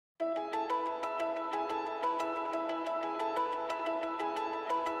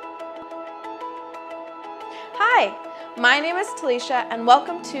Hi, my name is Telisha and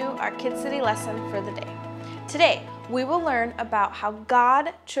welcome to our Kid City lesson for the day. Today, we will learn about how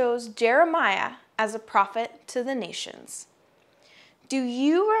God chose Jeremiah as a prophet to the nations. Do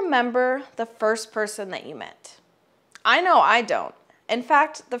you remember the first person that you met? I know I don't. In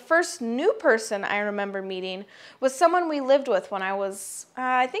fact, the first new person I remember meeting was someone we lived with when I was,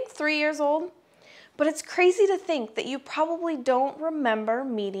 I think 3 years old. But it's crazy to think that you probably don't remember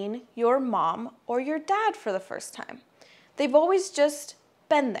meeting your mom or your dad for the first time. They've always just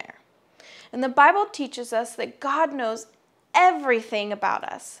been there. And the Bible teaches us that God knows everything about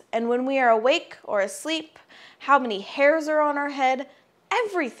us. And when we are awake or asleep, how many hairs are on our head,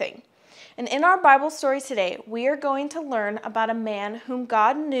 everything. And in our Bible story today, we are going to learn about a man whom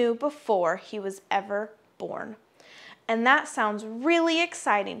God knew before he was ever born. And that sounds really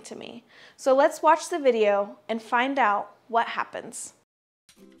exciting to me. So let's watch the video and find out what happens.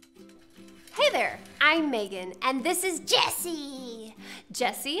 Hey there, I'm Megan, and this is Jessie.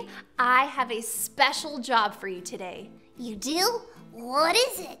 Jessie, I have a special job for you today. You do? What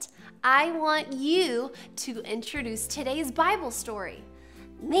is it? I want you to introduce today's Bible story.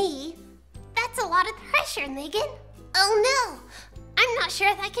 Me? That's a lot of pressure, Megan. Oh no, I'm not sure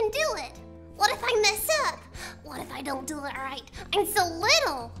if I can do it. What if I mess up? What if I don't do it right? I'm so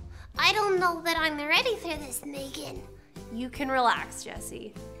little. I don't know that I'm ready for this, Megan. You can relax,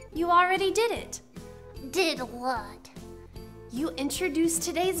 Jessie. You already did it. Did what? You introduced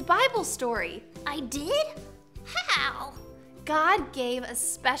today's Bible story. I did? How? God gave a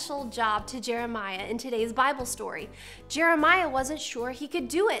special job to Jeremiah in today's Bible story. Jeremiah wasn't sure he could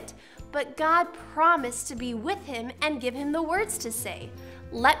do it, but God promised to be with him and give him the words to say.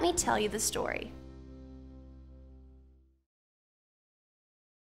 Let me tell you the story.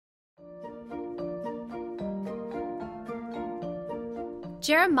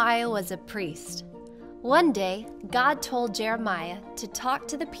 Jeremiah was a priest. One day, God told Jeremiah to talk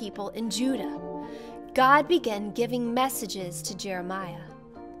to the people in Judah. God began giving messages to Jeremiah.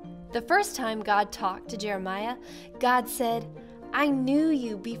 The first time God talked to Jeremiah, God said, "I knew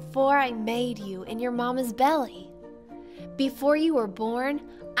you before I made you in your mama's belly. Before you were born,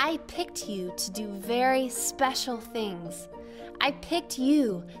 I picked you to do very special things. I picked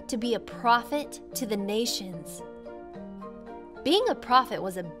you to be a prophet to the nations." Being a prophet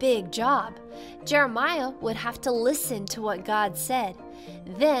was a big job. Jeremiah would have to listen to what God said.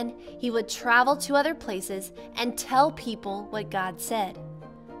 Then he would travel to other places and tell people what God said.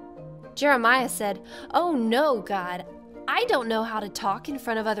 Jeremiah said, "Oh no, God, I don't know how to talk in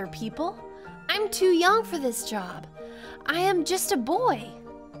front of other people. I'm too young for this job. I am just a boy."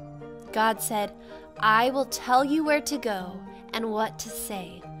 God said, "I will tell you where to go and what to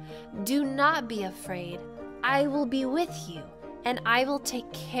say. Do not be afraid. I will be with you, and I will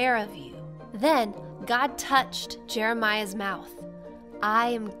take care of you." Then God touched Jeremiah's mouth. "I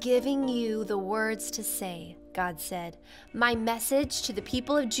am giving you the words to say," God said. "My message to the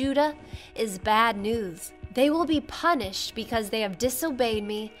people of Judah is bad news. They will be punished because they have disobeyed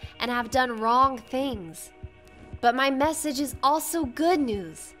me and have done wrong things. But my message is also good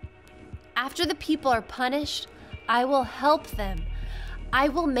news. After the people are punished, I will help them. I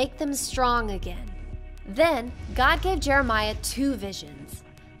will make them strong again." Then God gave Jeremiah 2 visions.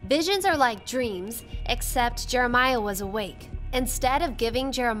 Visions are like dreams, except Jeremiah was awake. Instead of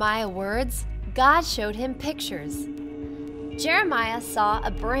giving Jeremiah words, God showed him pictures. Jeremiah saw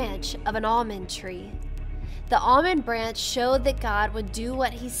a branch of an almond tree. The almond branch showed that God would do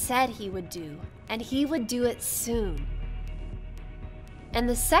what he said he would do, and he would do it soon. In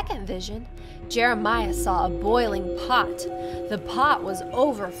the second vision, Jeremiah saw a boiling pot. The pot was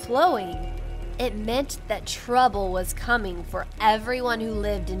overflowing. It meant that trouble was coming for everyone who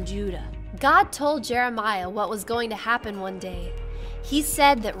lived in Judah. God told Jeremiah what was going to happen one day. He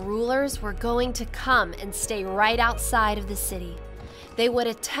said that rulers were going to come and stay right outside of the city. They would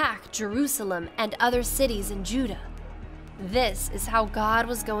attack Jerusalem and other cities in Judah. This is how God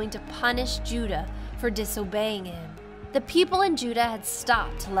was going to punish Judah for disobeying him. The people in Judah had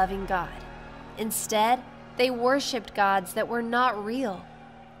stopped loving God. Instead, they worshiped gods that were not real.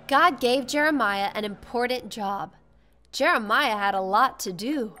 God gave Jeremiah an important job. Jeremiah had a lot to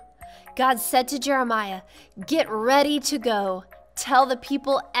do. God said to Jeremiah, "Get ready to go. Tell the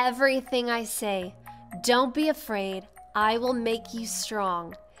people everything I say. Don't be afraid. I will make you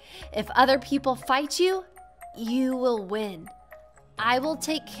strong. If other people fight you, you will win. I will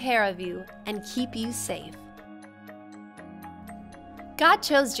take care of you and keep you safe." God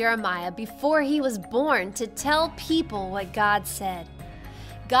chose Jeremiah before he was born to tell people what God said.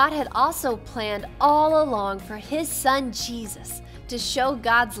 God had also planned all along for his son Jesus to show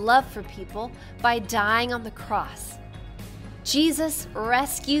God's love for people by dying on the cross. Jesus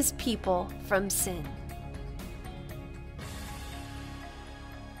rescues people from sin.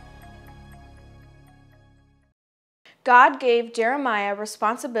 God gave Jeremiah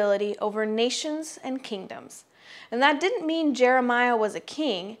responsibility over nations and kingdoms. And that didn't mean Jeremiah was a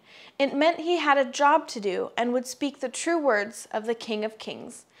king. It meant he had a job to do and would speak the true words of the King of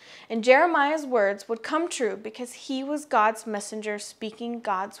Kings. And Jeremiah's words would come true because he was God's messenger speaking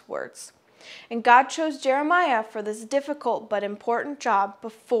God's words. And God chose Jeremiah for this difficult but important job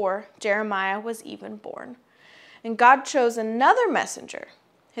before Jeremiah was even born. And God chose another messenger,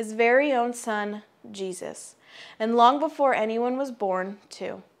 his very own son, Jesus, and long before anyone was born,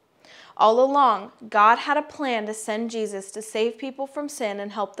 too. All along, God had a plan to send Jesus to save people from sin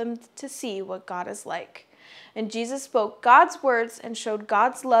and help them to see what God is like. And Jesus spoke God's words and showed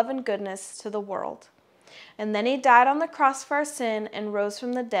God's love and goodness to the world. And then he died on the cross for our sin and rose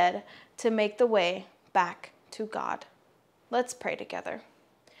from the dead to make the way back to God. Let's pray together.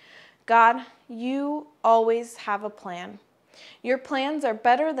 God, you always have a plan. Your plans are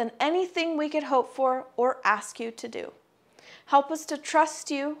better than anything we could hope for or ask you to do. Help us to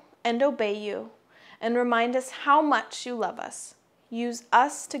trust you and obey you, and remind us how much you love us. Use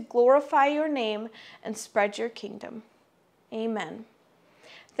us to glorify your name and spread your kingdom. Amen.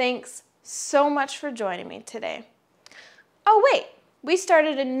 Thanks so much for joining me today. Oh wait, we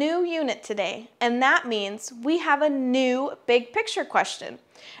started a new unit today, and that means we have a new big picture question.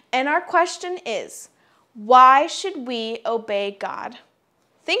 And our question is, why should we obey God?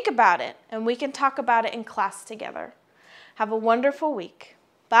 Think about it, and we can talk about it in class together. Have a wonderful week.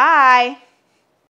 Bye.